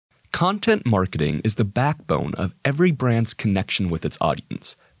Content marketing is the backbone of every brand's connection with its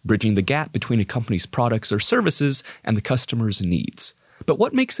audience, bridging the gap between a company's products or services and the customer's needs. But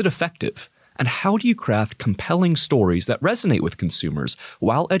what makes it effective? And how do you craft compelling stories that resonate with consumers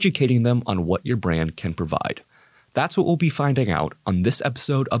while educating them on what your brand can provide? That's what we'll be finding out on this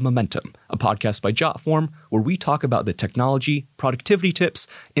episode of Momentum, a podcast by Jotform, where we talk about the technology, productivity tips,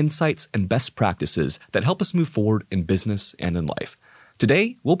 insights, and best practices that help us move forward in business and in life.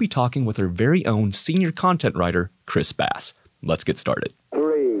 Today, we'll be talking with our very own senior content writer, Chris Bass. Let's get started. 3,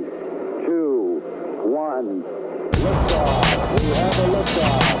 2, 1, liftoff. We have a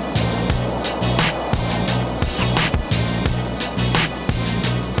liftoff.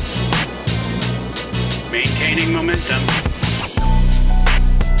 Maintaining momentum.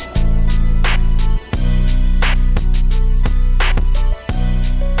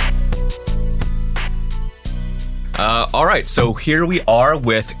 All right, so here we are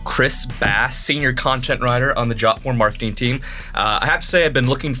with Chris Bass, senior content writer on the Jotform marketing team. I have to say I've been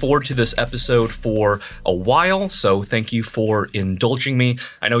looking forward to this episode for a while, so thank you for indulging me.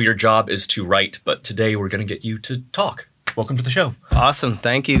 I know your job is to write, but today we're going to get you to talk. Welcome to the show. Awesome.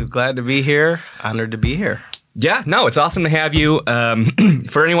 Thank you. Glad to be here. Honored to be here. Yeah, no, it's awesome to have you.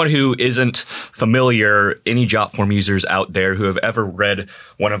 For anyone who isn't familiar, any Jotform users out there who have ever read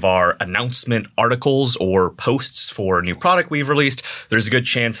one of our announcement articles or posts for a new product we've released, there's a good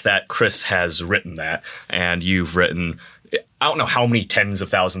chance that Chris has written that. And you've written, I don't know how many tens of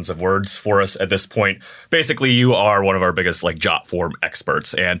thousands of words for us at this point. Basically, you are one of our biggest Jotform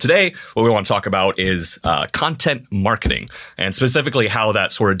experts. And today, what we want to talk about is content marketing, and specifically how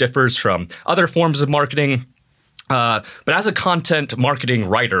that sort of differs from other forms of marketing. But as a content marketing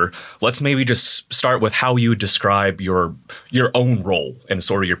writer, let's maybe just start with how you describe your own role and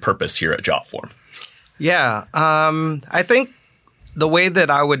sort of your purpose here at Jotform. Yeah, I think the way that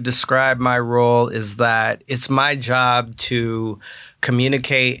I would describe my role is that it's my job to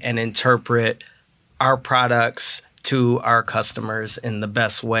communicate and interpret our products to our customers in the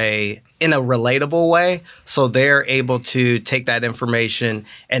best way, in a relatable way, so they're able to take that information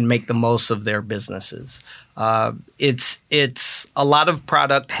and make the most of their businesses. It's a lot of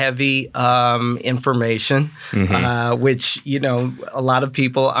product heavy information, which, a lot of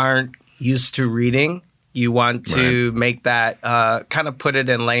people aren't used to reading. You want to make that kind of put it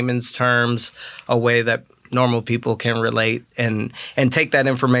in layman's terms, a way that normal people can relate and take that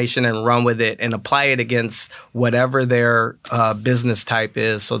information and run with it and apply it against whatever their business type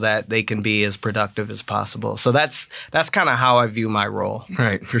is, so that they can be as productive as possible. So that's kind of how I view my role.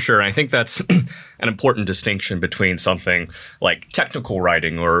 Right, for sure. And I think that's an important distinction between something like technical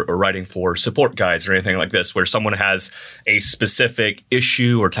writing or writing for support guides or anything like this, where someone has a specific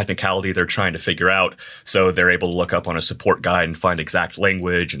issue or technicality they're trying to figure out, so they're able to look up on a support guide and find exact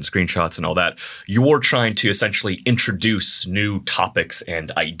language and screenshots and all that. You're trying to essentially introduce new topics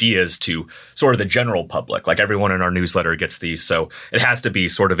and ideas to sort of the general public. Like everyone in our newsletter gets these, so it has to be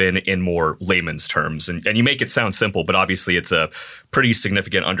sort of in more layman's terms. And you make it sound simple, but obviously it's a pretty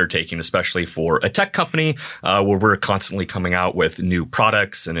significant undertaking, especially for a tech company where we're constantly coming out with new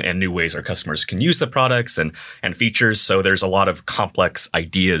products and new ways our customers can use the products and features. So there's a lot of complex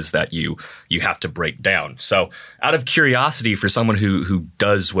ideas that you have to break down. So out of curiosity, for someone who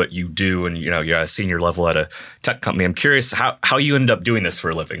does what you do and you're at a senior level at a tech company, I'm curious how you ended up doing this for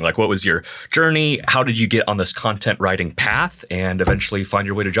a living. Like, what was your journey? How did you get on this content writing path and eventually find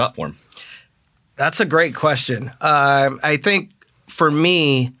your way to Jotform? That's a great question. I think for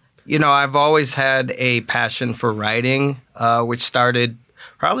me, I've always had a passion for writing, which started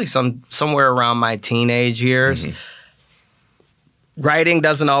probably somewhere around my teenage years. Writing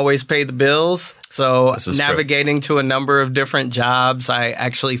doesn't always pay the bills. So navigating to a number of different jobs, I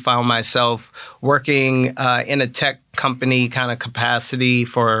actually found myself working in a tech company kind of capacity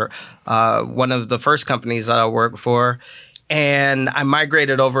for one of the first companies that I worked for. And I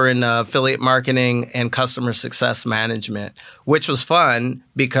migrated over in affiliate marketing and customer success management, which was fun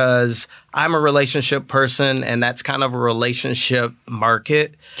because I'm a relationship person and that's kind of a relationship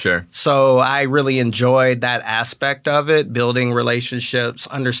market. Sure. So I really enjoyed that aspect of it, building relationships,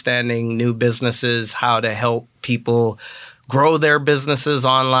 understanding new businesses, how to help people grow their businesses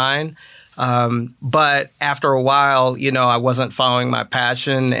online. But after a while, I wasn't following my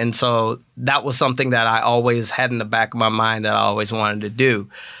passion. And so that was something that I always had in the back of my mind that I always wanted to do.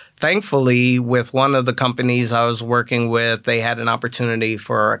 thankfully, with one of the companies I was working with, they had an opportunity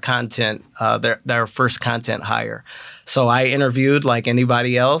for a content, their first content hire. So I interviewed like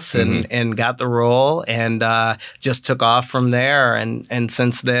anybody else and got the role and just took off from there. And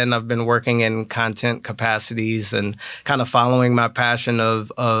since then, I've been working in content capacities and kind of following my passion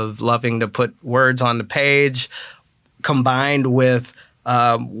of loving to put words on the page, combined with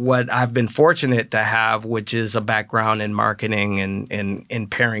what I've been fortunate to have, which is a background in marketing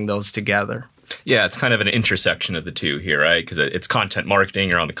and pairing those together. Yeah, it's kind of an intersection of the two here, right? Because it's content marketing.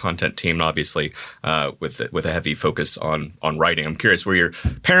 You're on the content team, obviously, with a heavy focus on writing. I'm curious, were your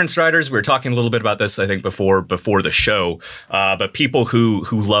parents writers? We were talking a little bit about this, I think, before the show. But people who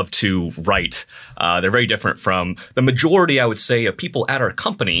love to write, they're very different from the majority, I would say, of people at our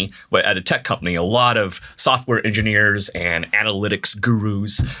company, at a tech company. A lot of software engineers and analytics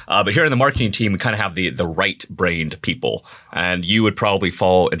gurus. But here in the marketing team, we kind of have the right-brained people, and you would probably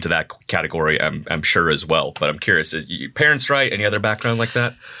fall into that category. I'm sure as well, but I'm curious. Your parents write? Any other background like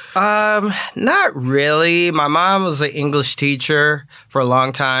that? Not really. My mom was an English teacher for a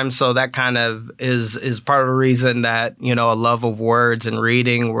long time, so that kind of is part of the reason that, a love of words and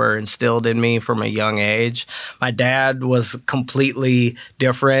reading were instilled in me from a young age. My dad was completely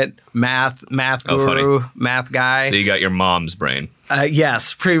different, math guru, funny. math guy. So you got your mom's brain.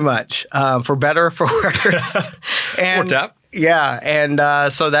 Yes, pretty much. For better or for worse. Or tap. Yeah, and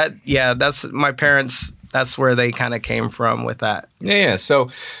so that's my parents. That's where they kind of came from with that. Yeah. So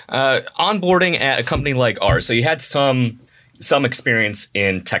onboarding at a company like ours, so you had some experience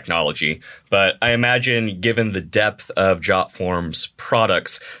in technology, but I imagine given the depth of Jotform's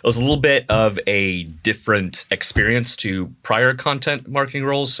products, it was a little bit of a different experience to prior content marketing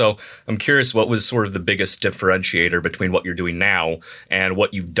roles. So I'm curious, what was sort of the biggest differentiator between what you're doing now and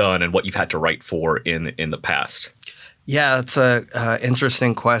what you've done and what you've had to write for in the past? Yeah, it's a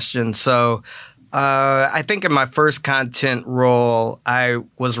interesting question. So I think in my first content role, I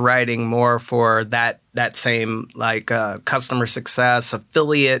was writing more for that same customer success,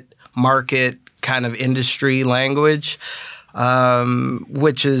 affiliate market kind of industry language,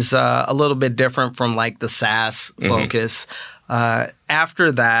 which is a little bit different from like the SaaS focus.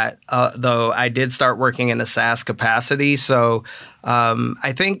 After that, though, I did start working in a SaaS capacity. So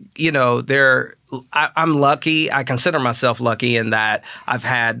I think, I'm lucky. I consider myself lucky in that I've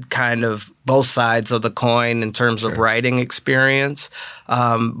had kind of both sides of the coin in terms of writing experience.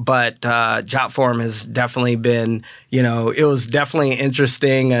 But Jotform has definitely been, it was definitely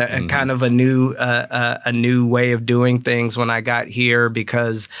interesting, kind of a new way of doing things when I got here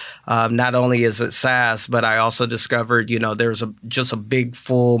because not only is it SaaS, but I also discovered, there's just a big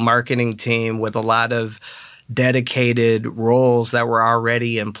full marketing team with a lot of dedicated roles that were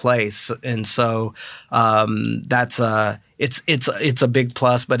already in place, and so that's it's a big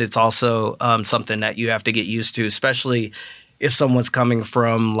plus, but it's also something that you have to get used to, especially if someone's coming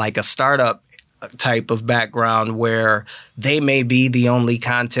from like a startup type of background where they may be the only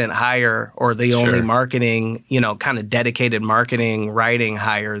content hire or the only marketing, kind of dedicated marketing writing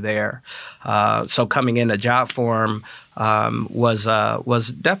hire there. So coming into Jotform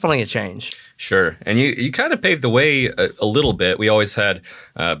was definitely a change. Sure. And you kind of paved the way a little bit. We always had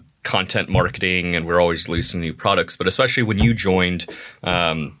content marketing and we're always releasing new products, but especially when you joined,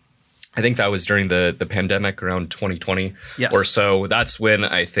 I think that was during the pandemic around 2020 or so. That's when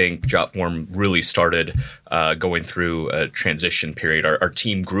I think Jotform really started going through a transition period. Our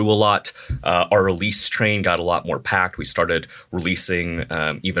team grew a lot. Our release train got a lot more packed. We started releasing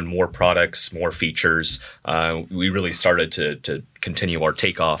even more products, more features. We really started to continue our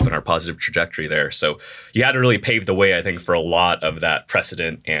takeoff and our positive trajectory there. So you had to really pave the way, I think, for a lot of that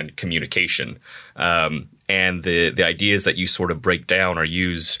precedent and communication. And the ideas that you sort of break down are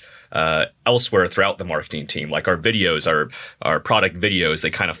used elsewhere throughout the marketing team, like our videos, our product videos, they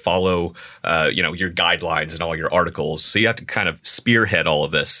kind of follow, your guidelines and all your articles. So you have to kind of spearhead all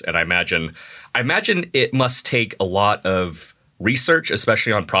of this. And I imagine it must take a lot of research,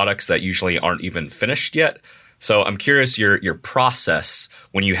 especially on products that usually aren't even finished yet. So I'm curious your process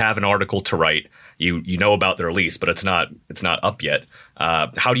when you have an article to write. You know about the release, but it's not up yet.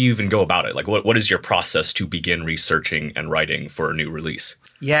 How do you even go about it? Like, what is your process to begin researching and writing for a new release?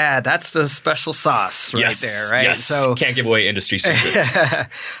 Yeah, that's the special sauce right there, right? Yes. So can't give away industry secrets.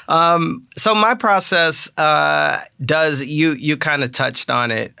 So my process does you kind of touched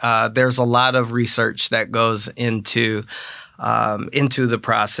on it. There's a lot of research that goes into the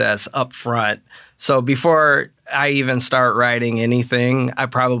process up front. So before I even start writing anything, I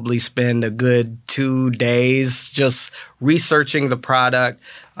probably spend a good 2 days just researching the product.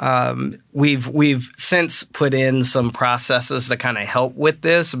 We've since put in some processes to kind of help with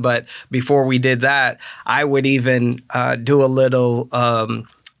this, but before we did that, I would even do a little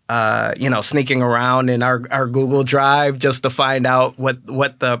sneaking around in our Google Drive just to find out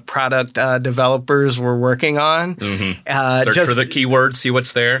what the product developers were working on. Search for the keywords, see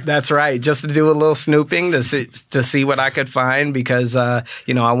what's there. That's right. Just to do a little snooping to see what I could find because, I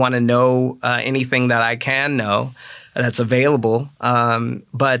want to know anything that I can know that's available. I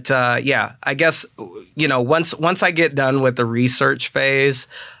guess, once I get done with the research phase,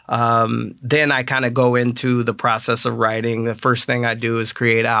 then I kind of go into the process of writing. The first thing I do is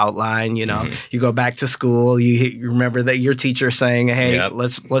create an outline. You go back to school. You remember that your teacher saying, "Hey,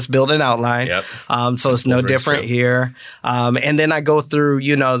 let's build an outline." So it's no different here. And then I go through.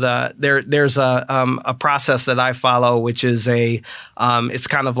 There's a process that I follow, which is it's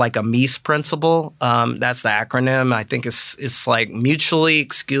kind of like a MEIS principle. That's the acronym. I think it's like mutually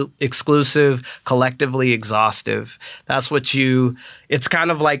exclusive, collectively exhaustive. That's what it's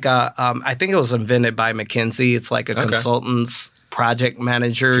kind of like I think it was invented by McKinsey. It's like a consultant's project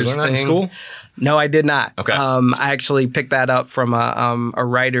manager's Did you learn thing. that in school? No, I did not. Okay. I actually picked that up from a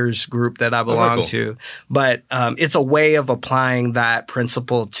writers group that I belong to. But it's a way of applying that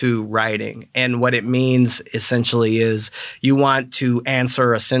principle to writing. And what it means essentially is you want to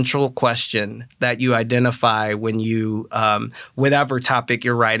answer a central question that you identify when you, whatever topic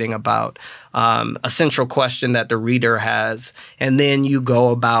you're writing about, a central question that the reader has. And then you go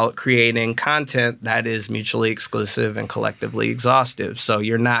about creating content that is mutually exclusive and collectively exhaustive. So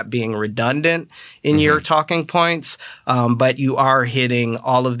you're not being redundant in your talking points, but you are hitting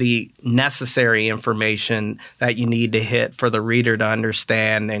all of the necessary information that you need to hit for the reader to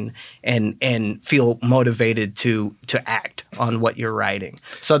understand and feel motivated to act on what you're writing.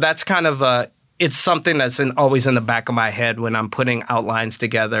 So that's kind of it's something that's always in the back of my head when I'm putting outlines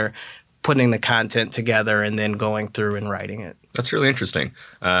together, putting the content together, and then going through and writing it. That's really interesting.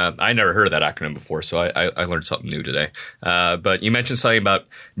 I never heard of that acronym before, so I learned something new today. But you mentioned something about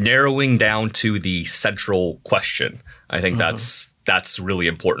narrowing down to the central question. I think that's really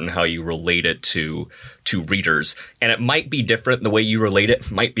important, how you relate it to readers. And it might be different. The way you relate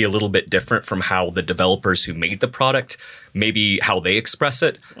it might be a little bit different from how the developers who made the product, maybe how they express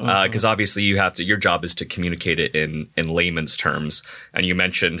it. Because obviously your job is to communicate it in layman's terms. And you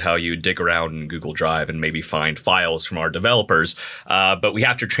mentioned how you dig around in Google Drive and maybe find files from our developers. But we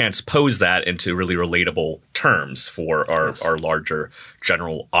have to transpose that into really relatable terms for our larger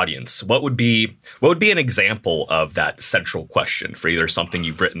general audience. What would be an example of that central question for either something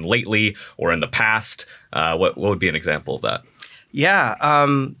you've written lately or in the past? What would be an example of that? Yeah.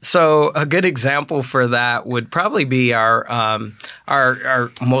 So a good example for that would probably be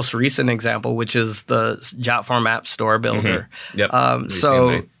our most recent example, which is the JotForm App Store Builder. Yep.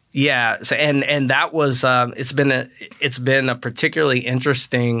 Yeah, so and that was it's been a particularly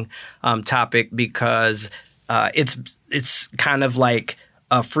interesting topic because it's kind of like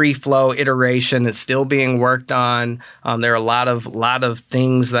a free flow iteration. It's still being worked on. There are a lot of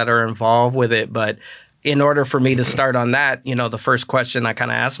things that are involved with it, but in order for me to start on that, the first question I kind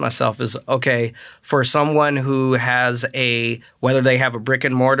of ask myself is, okay, for someone who has whether they have a brick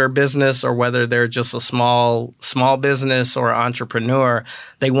and mortar business or whether they're just a small business or entrepreneur,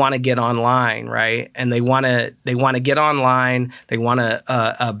 they want to get online, right? And they want to get online. They want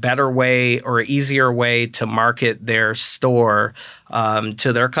a better way or easier way to market their store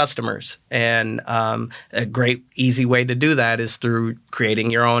to their customers. And a great, easy way to do that is through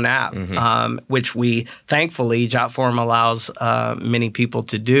creating your own app, which thankfully, JotForm allows many people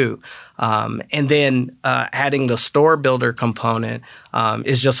to do. And then adding the store builder component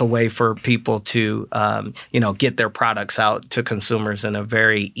is just a way for people to, get their products out to consumers in a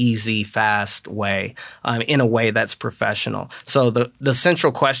very easy, fast way, in a way that's professional. So the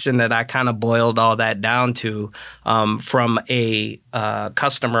central question that I kind of boiled all that down to from a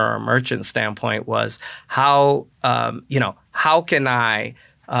customer or merchant standpoint was how can I,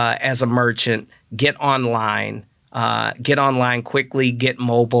 as a merchant, get online quickly, get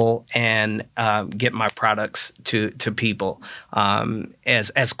mobile, and get my products to people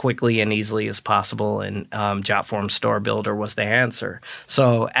as quickly and easily as possible. And JotForm Store Builder was the answer.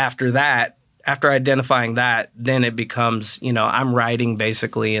 So after identifying that, then it becomes, I'm writing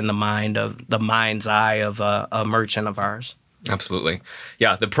basically in the mind's eye of a merchant of ours. Absolutely.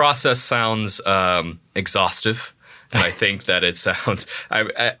 Yeah, the process sounds exhaustive. And I think that it sounds –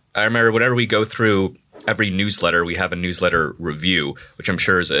 I remember whenever we go through every newsletter, we have a newsletter review, which I'm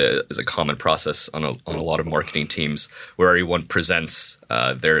sure is a common process on a lot of marketing teams, where everyone presents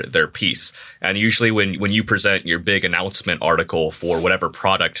their piece. And usually when you present your big announcement article for whatever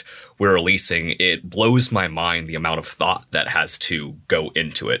product we're releasing, it blows my mind the amount of thought that has to go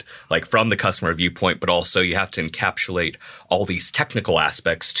into it, like from the customer viewpoint, but also you have to encapsulate all these technical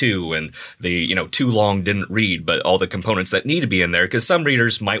aspects too, and the too long didn't read, but all the components that need to be in there, because some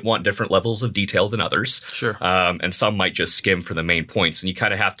readers might want different levels of detail than others. Sure. And some might just skim for the main points, and you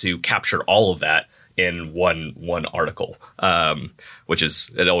kind of have to capture all of that in one article, which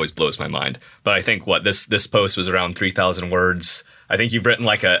it always blows my mind. But I think this post was around 3,000 words. I think you've written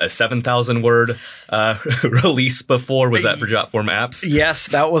like a 7,000 word release before. Was that for Jotform Apps? Yes,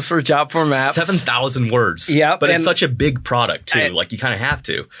 that was for Jotform Apps. 7,000 words. Yeah, but it's such a big product too. Like you kind of have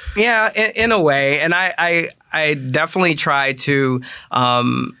to. Yeah, in a way, and I definitely try to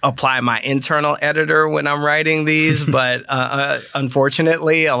apply my internal editor when I'm writing these, but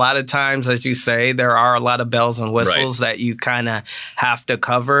unfortunately, a lot of times, as you say, there are a lot of bells and whistles that you kind of have to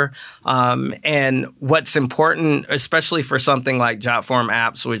cover. And what's important, especially for something like Jotform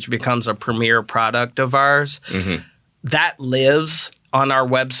Apps, which becomes a premier product of ours, that lives on our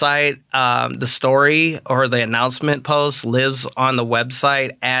website. The story or the announcement post lives on the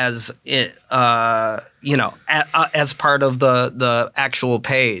website as it, as part of the actual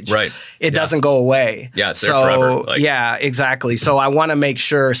page. Right. It doesn't go away. Yeah, it's there forever. Yeah, exactly. So I want to make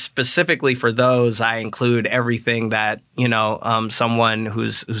sure specifically for those, I include everything that, someone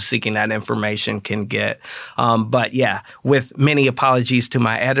who's seeking that information can get. But yeah, with many apologies to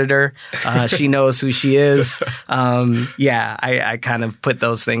my editor, she knows who she is. I kind of put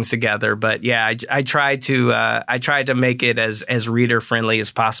those things together. But yeah, I try to make it as reader friendly as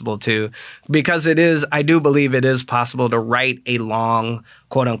possible too, because I do believe it is possible to write a long,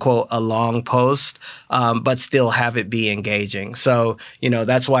 quote unquote, a long post, but still have it be engaging. So,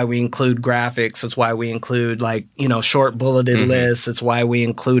 that's why we include graphics. That's why we include short bulleted lists. It's why we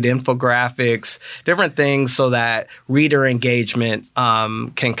include infographics, different things so that reader engagement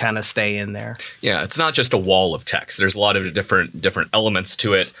can kind of stay in there. Yeah, it's not just a wall of text. There's a lot of different elements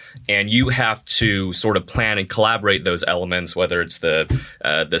to it, and you have to sort of plan and collaborate those elements, whether it's the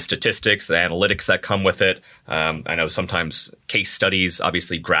statistics, the analytics that come with it. I know sometimes case studies,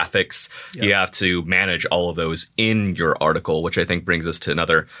 obviously graphics. Yep. You have to manage all of those in your article, which I think brings us to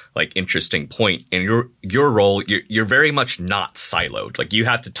another interesting point. In your role, you're very much not siloed. Like you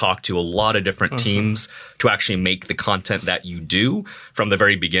have to talk to a lot of different teams to actually make the content that you do from the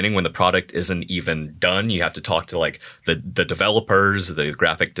very beginning when the product isn't even done. You have to talk to the developers, the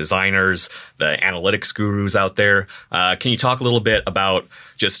graphic designers, the analytics gurus out there. Can you talk a little bit about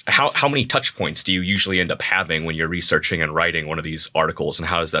just how many touch points do you usually end up having when you're researching and writing one of these articles, and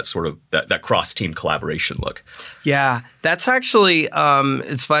how does that sort of that cross-team collaboration look? Yeah, that's actually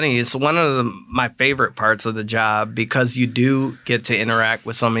it's funny. It's one of my favorite parts of the job because you do get to interact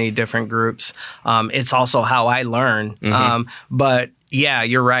with so many different groups. It's also how I learn. But yeah,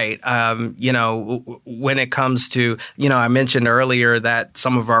 you're right. When it comes to, I mentioned earlier that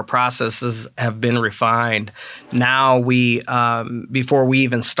some of our processes have been refined. Now we, before we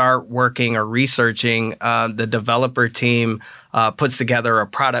even start working or researching, the developer team puts together a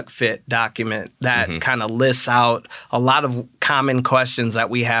product fit document that kind of lists out a lot of common questions that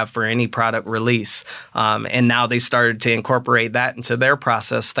we have for any product release. And now they started to incorporate that into their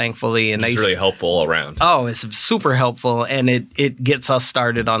process, thankfully. And it's really helpful all around. Oh, it's super helpful. And it gets us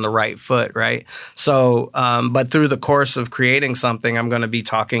started on the right foot, right? So, but through the course of creating something, I'm going to be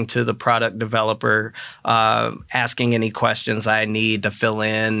talking to the product developer, asking any questions I need to fill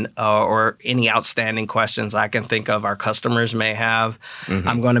in or any outstanding questions I can think of our customers may have.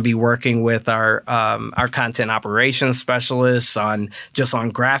 I'm going to be working with our content operations specialists on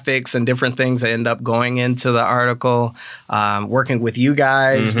graphics and different things that end up going into the article. Working with you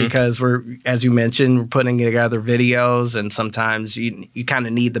guys because we're, as you mentioned, we're putting together videos, and sometimes you kind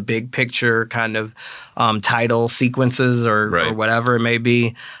of need the big picture kind of title sequences or whatever it may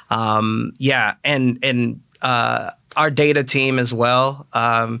be. Our data team as well.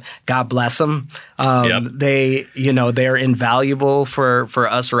 God bless them. They're invaluable for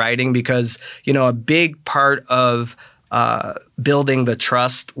us writing because, a big part of building the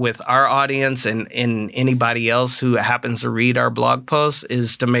trust with our audience and anybody else who happens to read our blog posts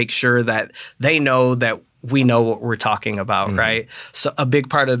is to make sure that they know that we know what we're talking about, right? So a big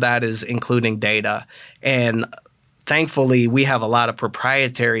part of that is including data. And thankfully, we have a lot of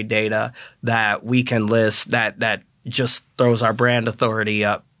proprietary data that we can list that just throws our brand authority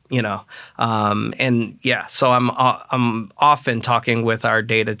up And yeah, so I'm often talking with our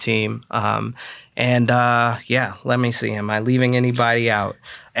data team. And let me see. Am I leaving anybody out?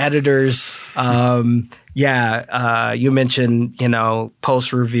 Editors. You mentioned,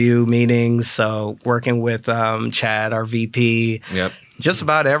 post-review meetings. So working with Chad, our VP. Yep. Just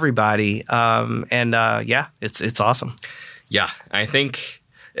about everybody. It's awesome. Yeah, I think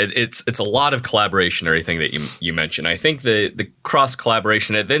it's a lot of collaboration, everything that you mentioned. I think the cross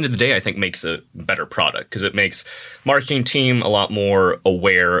collaboration at the end of the day, I think makes a better product because it makes marketing team a lot more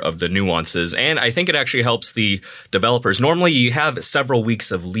aware of the nuances, and I think it actually helps the developers. Normally, you have several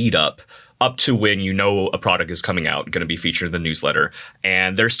weeks of lead up to when a product is coming out, going to be featured in the newsletter,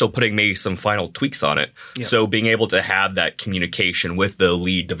 and they're still putting maybe some final tweaks on it. Yep. So being able to have that communication with the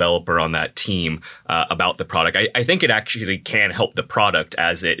lead developer on that team about the product, I think it actually can help the product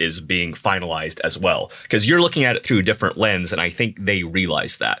as it is being finalized as well, because you're looking at it through a different lens, and I think they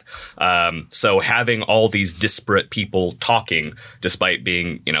realize that. So having all these disparate people talking, despite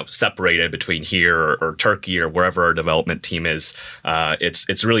being separated between here or Turkey or wherever our development team is,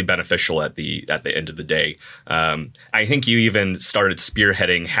 it's really beneficial at the end of the day. I think you even started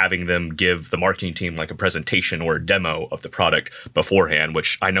spearheading having them give the marketing team like a presentation or a demo of the product beforehand,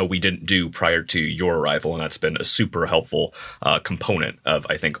 which I know we didn't do prior to your arrival, and that's been a super helpful component of,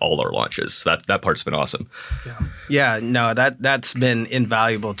 I think, all our launches. So that part's been awesome. Yeah, no, that's been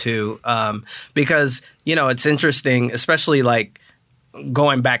invaluable too, because it's interesting, especially like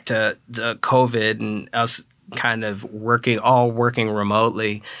going back to COVID and us kind of working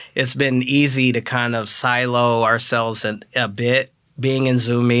remotely. It's been easy to kind of silo ourselves a bit, being in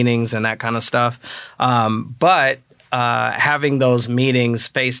Zoom meetings and that kind of stuff. But having those meetings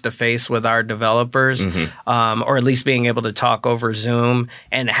face to face with our developers, or at least being able to talk over Zoom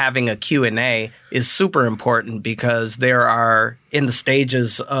and having a Q&A is super important, because there are, in the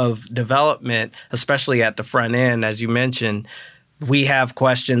stages of development, especially at the front end, as you mentioned, we have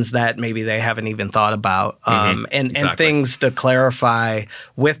questions that maybe they haven't even thought about, and things to clarify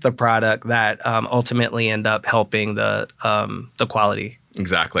with the product that ultimately end up helping the quality.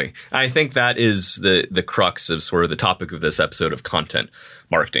 Exactly. I think that is the crux of sort of the topic of this episode of content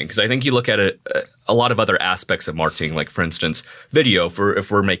marketing, because I think you look at it, a lot of other aspects of marketing, like for instance, video, if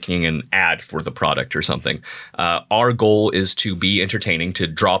we're making an ad for the product or something, our goal is to be entertaining, to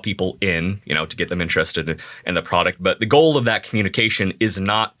draw people in, to get them interested in the product. But the goal of that communication is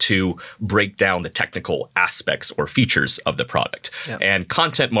not to break down the technical aspects or features of the product. Yep. And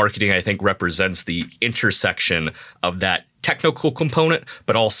content marketing, I think, represents the intersection of that technical component,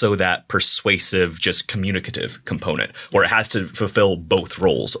 but also that persuasive, just communicative component, where it has to fulfill both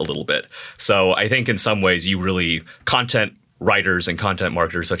roles a little bit. So I think in some ways, content writers and content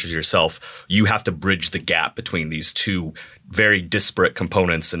marketers such as yourself, you have to bridge the gap between these two very disparate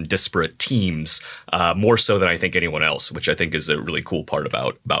components and disparate teams, more so than I think anyone else, which I think is a really cool part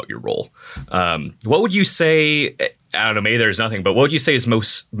about your role. What would you say? I don't know, maybe there's nothing, but what would you say is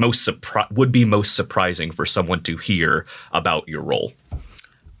most surprising for someone to hear about your role?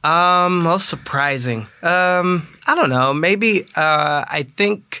 Most surprising. I don't know. Maybe I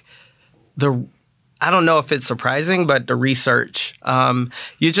think I don't know if it's surprising, but the research.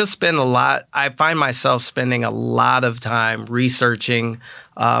 You just spend I find myself spending a lot of time researching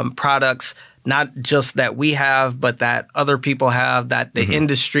products, not just that we have, but that other people have, that the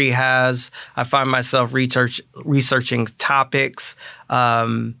industry has. I find myself researching topics.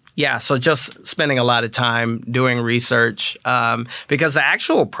 So just spending a lot of time doing research, because the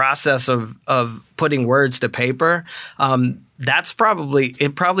actual process of putting words to paper,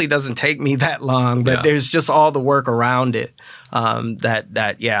 it probably doesn't take me that long, but there's just all the work around it.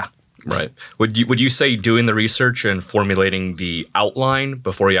 Right. Would you say doing the research and formulating the outline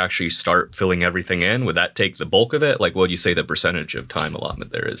before you actually start filling everything in, would that take the bulk of it? Like, what would you say the percentage of time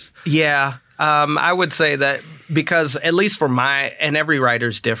allotment there is? Yeah. I would say that, because at least for and every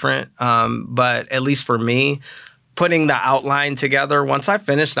writer's different, but at least for me, putting the outline together, once I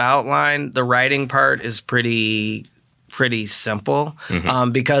finish the outline, the writing part is pretty simple,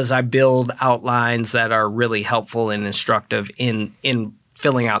 because I build outlines that are really helpful and instructive in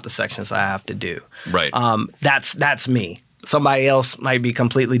filling out the sections I have to do. Right. That's me. Somebody else might be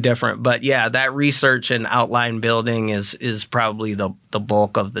completely different, but yeah, that research and outline building is probably the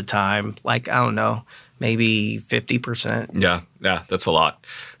bulk of the time. Like, I don't know, maybe 50%. Yeah, that's a lot.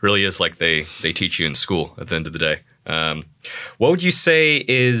 Really is like they teach you in school at the end of the day. What would you say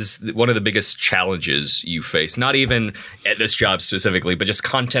is one of the biggest challenges you face? Not even at this job specifically, but just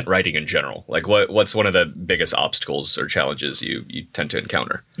content writing in general. Like, what's one of the biggest obstacles or challenges you tend to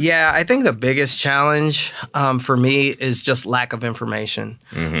encounter? Yeah, I think the biggest challenge for me is just lack of information.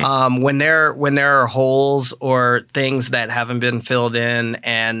 When there are holes or things that haven't been filled in,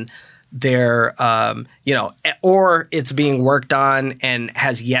 and they're or it's being worked on and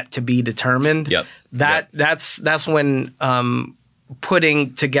has yet to be determined. That's when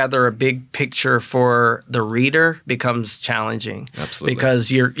putting together a big picture for the reader becomes challenging. Absolutely.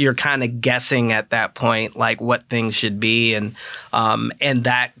 Because you're kind of guessing at that point, like what things should be, and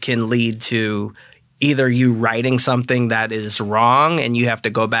that can lead to either you writing something that is wrong and you have to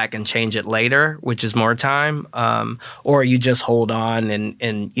go back and change it later, which is more time, or you just hold on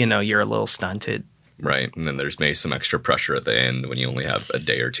and you're a little stunted. Right. And then there's maybe some extra pressure at the end when you only have a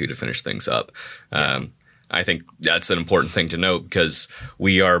day or two to finish things up. I think that's an important thing to note, because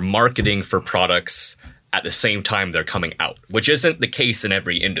we are marketing for products at the same time they're coming out, which isn't the case in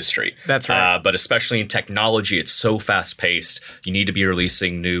every industry. That's right. But especially in technology, it's so fast-paced. You need to be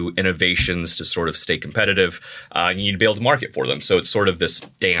releasing new innovations to sort of stay competitive. You need to be able to market for them. So it's sort of this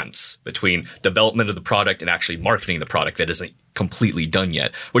dance between development of the product and actually marketing the product that isn't completely done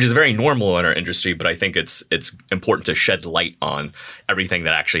yet, which is very normal in our industry. But I think it's important to shed light on everything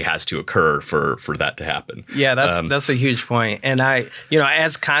that actually has to occur for that to happen. Yeah, that's a huge point. And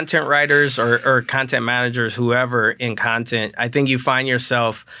as content writers or content managers, whoever in content, I think you find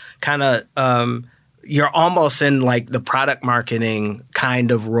yourself kind of you're almost in like the product marketing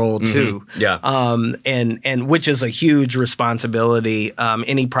kind of role too. Yeah. And which is a huge responsibility.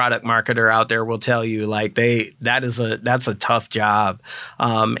 Any product marketer out there will tell you like that's a tough job.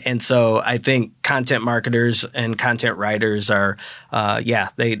 And so I think content marketers and content writers are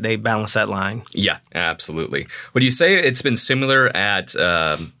they balance that line. Yeah, absolutely. Would you say it's been similar at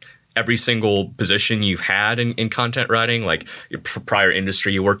every single position you've had in content writing? Like your prior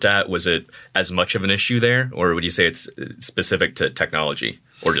industry you worked at, was it as much of an issue there? Or would you say it's specific to technology,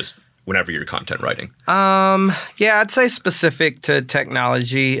 or just whenever you're content writing? Yeah, I'd say specific to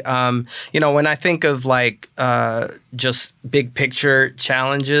technology. When I think of like just big picture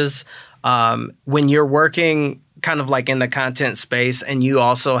challenges, when you're working kind of like in the content space, and you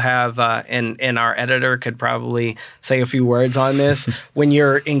also have, and our editor could probably say a few words on this, when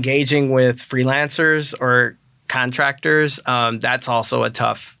you're engaging with freelancers or contractors, that's also a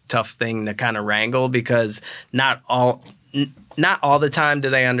tough thing to kind of wrangle, because not all the time do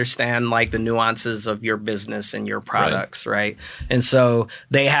they understand like the nuances of your business and your products, right? And so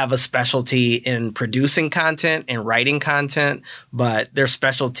they have a specialty in producing content and writing content, but their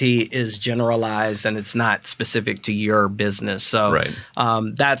specialty is generalized and it's not specific to your business. So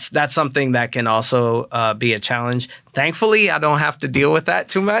that's something that can also be a challenge. Thankfully, I don't have to deal with that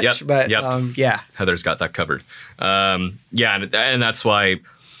too much, but Heather's got that covered. And that's why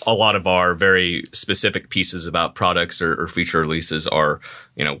a lot of our very specific pieces about products or feature releases are,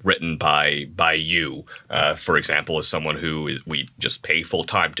 written by you, for example, as someone who we just pay full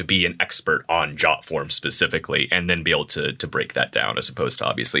time to be an expert on Jotform specifically, and then be able to break that down, as opposed to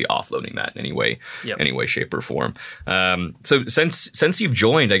obviously offloading that in any way, shape, or form. So since you've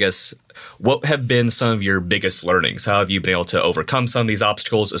joined, I guess, what have been some of your biggest learnings? How have you been able to overcome some of these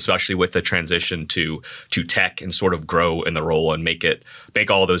obstacles, especially with the transition to tech, and sort of grow in the role and make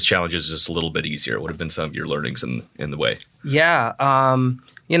all those challenges just a little bit easier? What have been some of your learnings in the way? Yeah.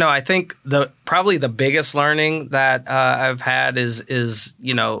 I think probably the biggest learning that I've had is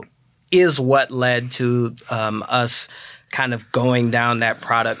what led to us kind of going down that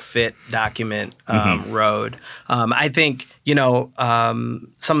product fit document road. I think,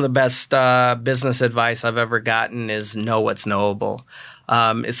 some of the best business advice I've ever gotten is know what's knowable.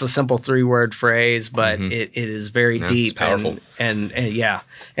 It's a simple 3-word phrase, but it is very deep. It's powerful.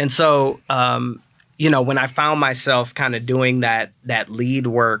 And so, when I found myself kind of doing that lead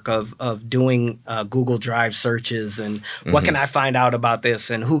work of doing Google Drive searches and what can I find out about this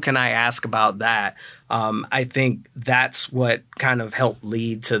and who can I ask about that, I think that's what kind of helped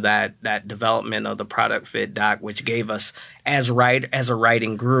lead to that development of the product fit doc, which gave us as a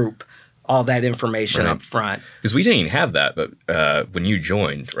writing group all that information up front. Because we didn't even have that, but when you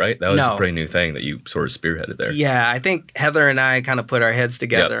joined, right? That was a pretty new thing that you sort of spearheaded there. Yeah, I think Heather and I kind of put our heads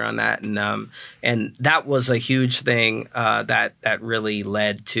together on that, and that was a huge thing that really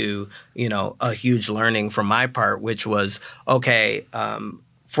led to to a huge learning from my part, which was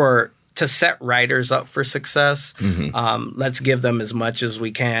to to set writers up for success. Let's give them as much as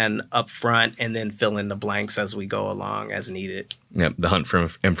we can up front and then fill in the blanks as we go along as needed. Yeah, the hunt for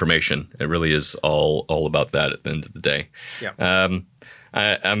information. It really is all about that at the end of the day. Yeah.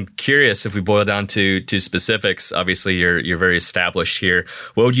 I'm curious if we boil down to specifics. Obviously, you're very established here.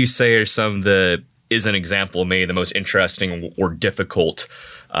 What would you say are some of is an example, maybe the most interesting or difficult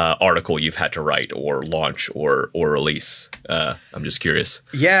article you've had to write or launch or release? I'm just curious.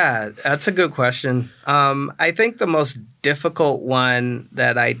 Yeah, that's a good question. I think the most difficult one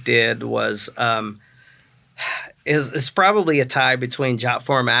that I did was is probably a tie between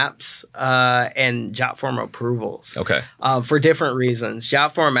Jotform apps and Jotform approvals. Okay. For different reasons.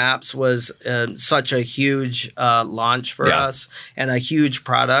 Jotform apps was such a huge launch for us and a huge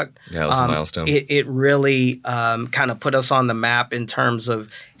product. Yeah, it was a milestone. It really kind of put us on the map in terms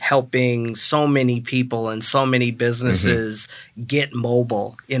of helping so many people and so many businesses get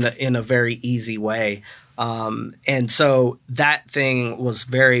mobile in a very easy way. And so that thing was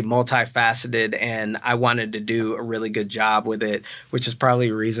very multifaceted, and I wanted to do a really good job with it, which is probably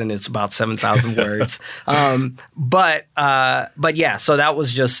the reason it's about 7,000 words. But yeah, so that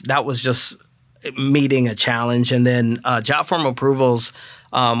was just meeting a challenge. And then Jotform approvals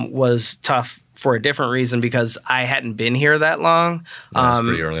was tough for a different reason because I hadn't been here that long. That's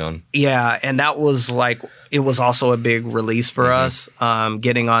pretty early on. Yeah, and that was it was also a big release for us, putting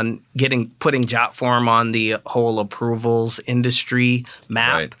Jotform on the whole approvals industry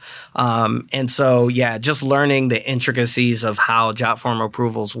map. Right. And so, yeah, just learning the intricacies of how Jotform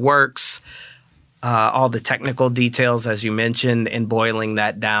approvals works, all the technical details, as you mentioned, and boiling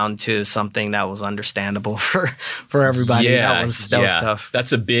that down to something that was understandable for everybody. Yeah, that was tough.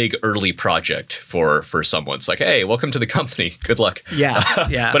 That's a big early project for someone. It's like, hey, welcome to the company. Good luck. Yeah,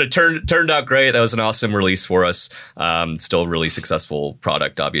 yeah. But it turned out great. That was an awesome release for us. Still a really successful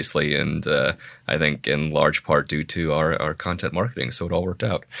product, obviously, and I think in large part due to our content marketing. So it all worked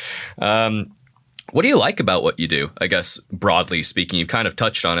out. What do you like about what you do? I guess broadly speaking, you've kind of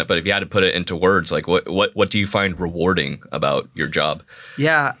touched on it, but if you had to put it into words, like what do you find rewarding about your job?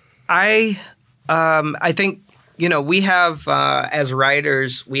 Yeah, I think we have as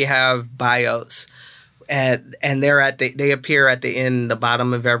writers we have bios, and they appear at the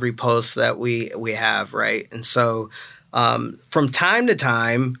bottom of every post that we have, right? And so from time to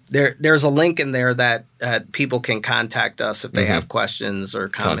time, there's a link in there that people can contact us if they have questions or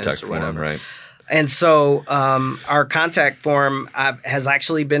comments Contact or whatever. form, right? And so our contact form has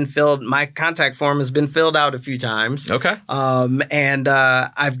actually been filled. My contact form has been filled out a few times. Okay. And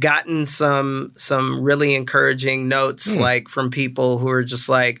I've gotten some really encouraging notes, like from people who are just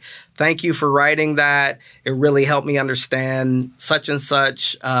like, "Thank you for writing that. It really helped me understand such and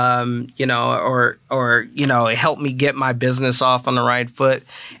such, or it helped me get my business off on the right foot."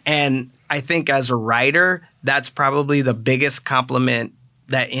 And I think as a writer, that's probably the biggest compliment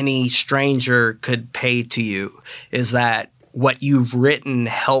that any stranger could pay to you, is that what you've written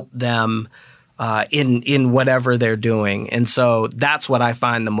helped them in whatever they're doing. And so that's what I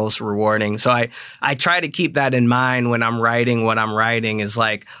find the most rewarding. So I try to keep that in mind when I'm writing. What I'm writing is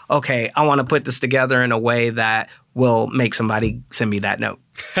like, okay, I want to put this together in a way that will make somebody send me that note.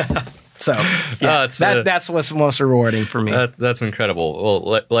 So yeah, that's what's most rewarding for me. That's incredible.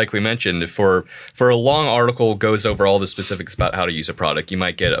 Well, like we mentioned, for a long article goes over all the specifics about how to use a product, you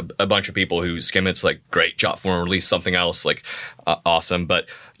might get a bunch of people who skim it's like, great, Jotform release something else, like awesome. But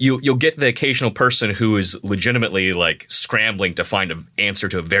you'll get the occasional person who is legitimately like scrambling to find an answer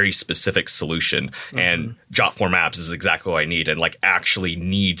to a very specific solution. And Jotform apps is exactly what I need, and like actually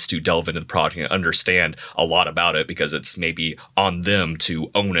needs to delve into the product and understand a lot about it, because it's maybe on them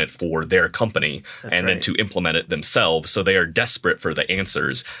to own it for their company then to implement it themselves. So they are desperate for the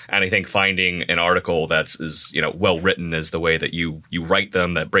answers. And I think finding an article that's well written is the way that you write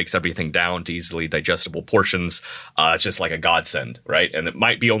them, that breaks everything down to easily digestible portions. It's just like a godsend, right? And it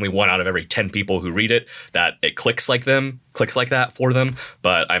might be only 1 out of every 10 people who read it that it clicks like that for them,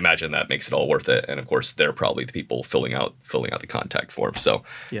 but I imagine that makes it all worth it. And of course, they're probably the people filling out the contact form. So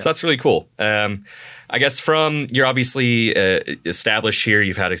that's really cool. I guess you're obviously established here.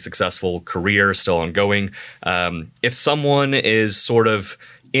 You've had a successful career, still ongoing. If someone is sort of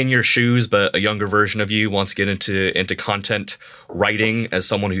in your shoes, but a younger version of you wants to get into content writing, as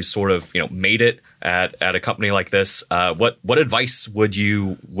someone who's sort of made it at a company like this, what advice would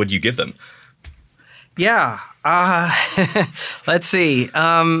you give them? Yeah. Let's see.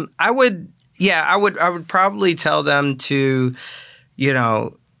 I would probably tell them to,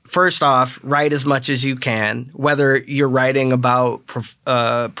 first off, write as much as you can, whether you're writing about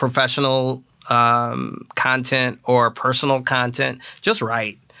professional content or personal content, just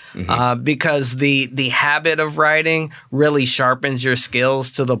write. because the habit of writing really sharpens your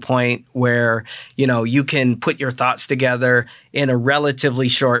skills to the point where, you know, you can put your thoughts together in a relatively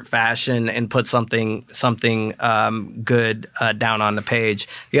short fashion and put something good down on the page.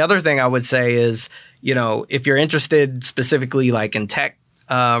 The other thing I would say is, you know, if you're interested specifically like in tech,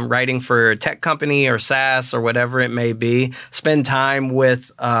 writing for a tech company or SaaS or whatever it may be, spend time with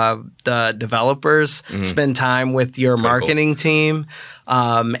the developers, spend time with your marketing team,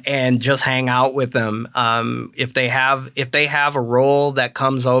 and just hang out with them. If they have a role that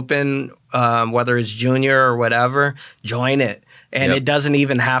comes open, whether it's junior or whatever, join it. And it doesn't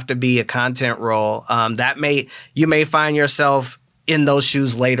even have to be a content role. You may find yourself in those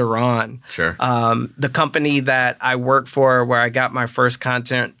shoes later on. Sure. The company that I work for, where I got my first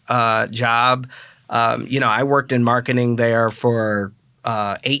content job, you know, I worked in marketing there for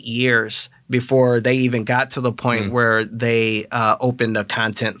 8 years before they even got to the point where they opened a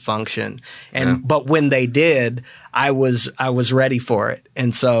content function. But when they did, I was ready for it.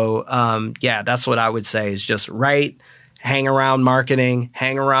 And so, that's what I would say is just write, hang around marketing,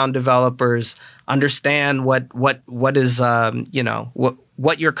 hang around developers, understand what is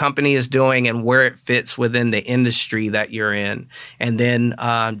what your company is doing and where it fits within the industry that you're in, and then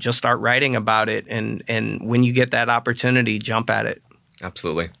just start writing about it. And when you get that opportunity, jump at it.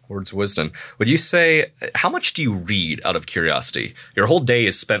 Absolutely. Words of wisdom. Would you say, how much do you read out of curiosity? Your whole day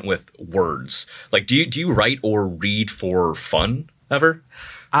is spent with words. Like, do you write or read for fun ever?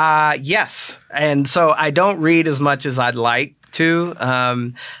 Yes. And so I don't read as much as I'd like to.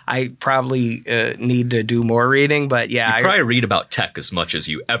 I probably need to do more reading, but yeah. You probably read about tech as much as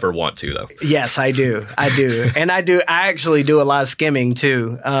you ever want to, though. Yes, I do. And I actually do a lot of skimming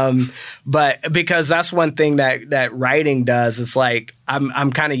too. But because that's one thing that writing does. It's like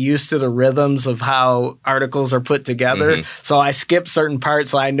I'm kind of used to the rhythms of how articles are put together. So I skip certain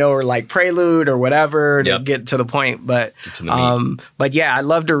parts I know are like prelude or whatever to get to the point. But yeah, I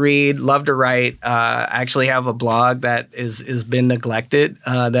love to read, love to write. I actually have a blog that is been neglected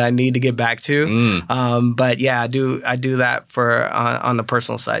that I need to get back to. But yeah, I do that for on the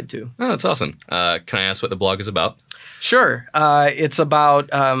personal side too. Oh, that's awesome. Can I ask what the blog is about? Sure. It's about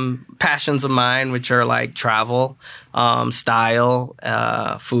passions of mine, which are like travel, style,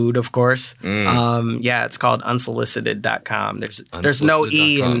 food, of course. It's called unsolicited.com. There's no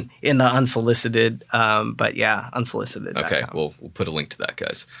E in the unsolicited, but yeah, unsolicited.com. Okay, we'll put a link to that,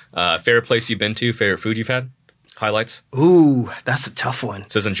 guys. Favorite place you've been to? Favorite food you've had? Highlights? Ooh, that's a tough one.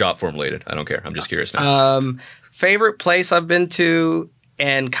 This isn't job form related. I don't care. I'm just curious now. Favorite place I've been to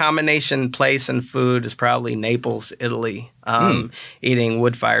and combination place and food is probably Naples, Italy. Eating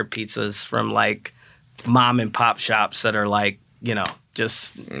wood-fired pizzas from like mom and pop shops that are like, you know,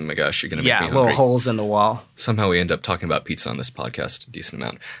 just oh my gosh, you're gonna make me hungry. Little holes in the wall. Somehow we end up talking about pizza on this podcast a decent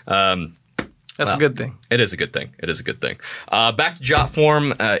amount. That's a good thing. It is a good thing. Back to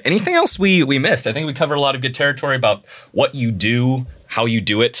Jotform. Anything else we missed? I think we covered a lot of good territory about what you do, how you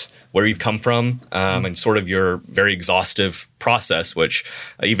do it, where you've come from, and sort of your very exhaustive process, which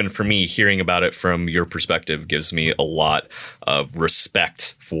even for me, hearing about it from your perspective gives me a lot of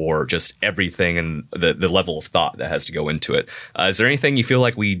respect for just everything and the level of thought that has to go into it. Is there anything you feel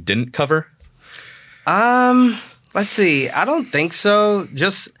like we didn't cover? Let's see. I don't think so.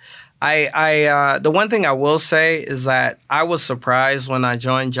 Just the one thing I will say is that I was surprised when I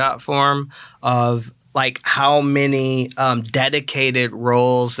joined Jotform of like how many dedicated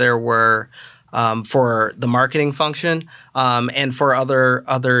roles there were for the marketing function and for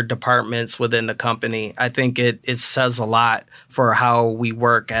other departments within the company. I think it says a lot for how we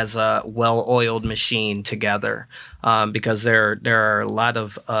work as a well-oiled machine together. Because there are a lot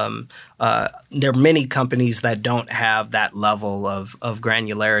of there are many companies that don't have that level of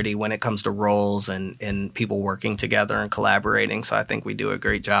granularity when it comes to roles and people working together and collaborating. So I think we do a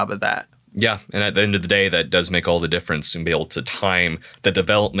great job of that. Yeah, and at the end of the day, that does make all the difference and be able to time the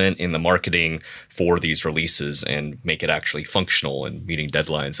development and the marketing for these releases and make it actually functional and meeting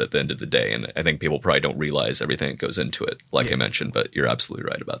deadlines at the end of the day. And I think people probably don't realize everything that goes into it, like I mentioned, but you're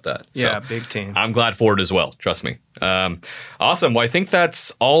absolutely right about that. Yeah, so, big team. I'm glad for it as well. Trust me. Awesome. Well, I think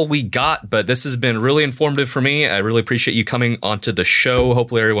that's all we got, but this has been really informative for me. I really appreciate you coming onto the show.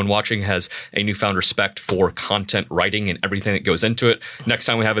 Hopefully everyone watching has a newfound respect for content writing and everything that goes into it. Next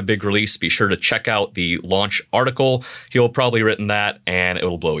time we have a big release, be sure to check out the launch article. He'll probably written that and it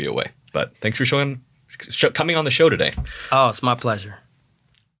will blow you away. But thanks for coming on the show today. Oh, it's my pleasure.